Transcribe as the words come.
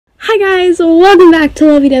Hi guys, welcome back to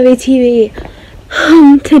Lovey Dovey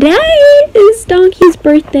TV. Today is Donkey's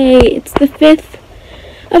birthday. It's the 5th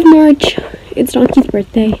of March. It's Donkey's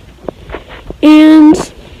birthday.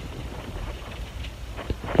 And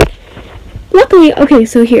luckily, okay,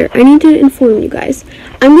 so here, I need to inform you guys.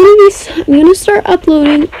 I'm gonna start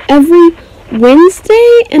uploading every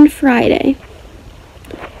Wednesday and Friday.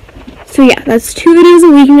 So yeah, that's 2 videos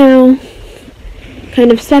a week now.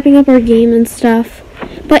 Kind of stepping up our game and stuff.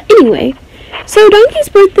 But anyway, so Donkey's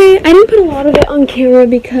birthday, I didn't put a lot of it on camera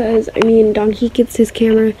because, Donkey gets a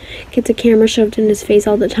camera shoved in his face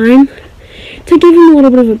all the time. To give him a little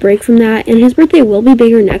bit of a break from that, and his birthday will be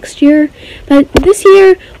bigger next year. But this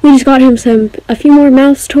year, we just got him a few more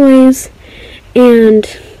mouse toys,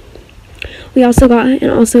 and we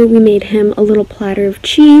made him a little platter of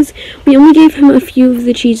cheese. We only gave him a few of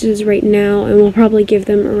the cheeses right now, and we'll probably give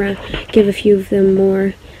a few of them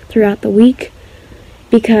more throughout the week.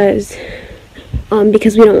 Because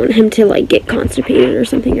we don't want him to get constipated or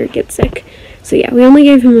something or get sick. So yeah, we only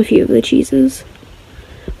gave him a few of the cheeses.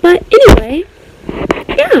 But anyway,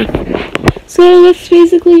 yeah. So that's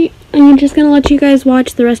basically, I'm just gonna let you guys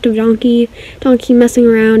watch the rest of Donkey messing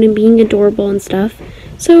around and being adorable and stuff.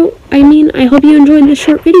 So, I hope you enjoyed this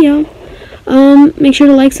short video. Make sure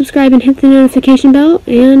to like, subscribe, and hit the notification bell,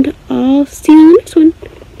 and I'll see you in the next one.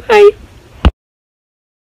 Bye!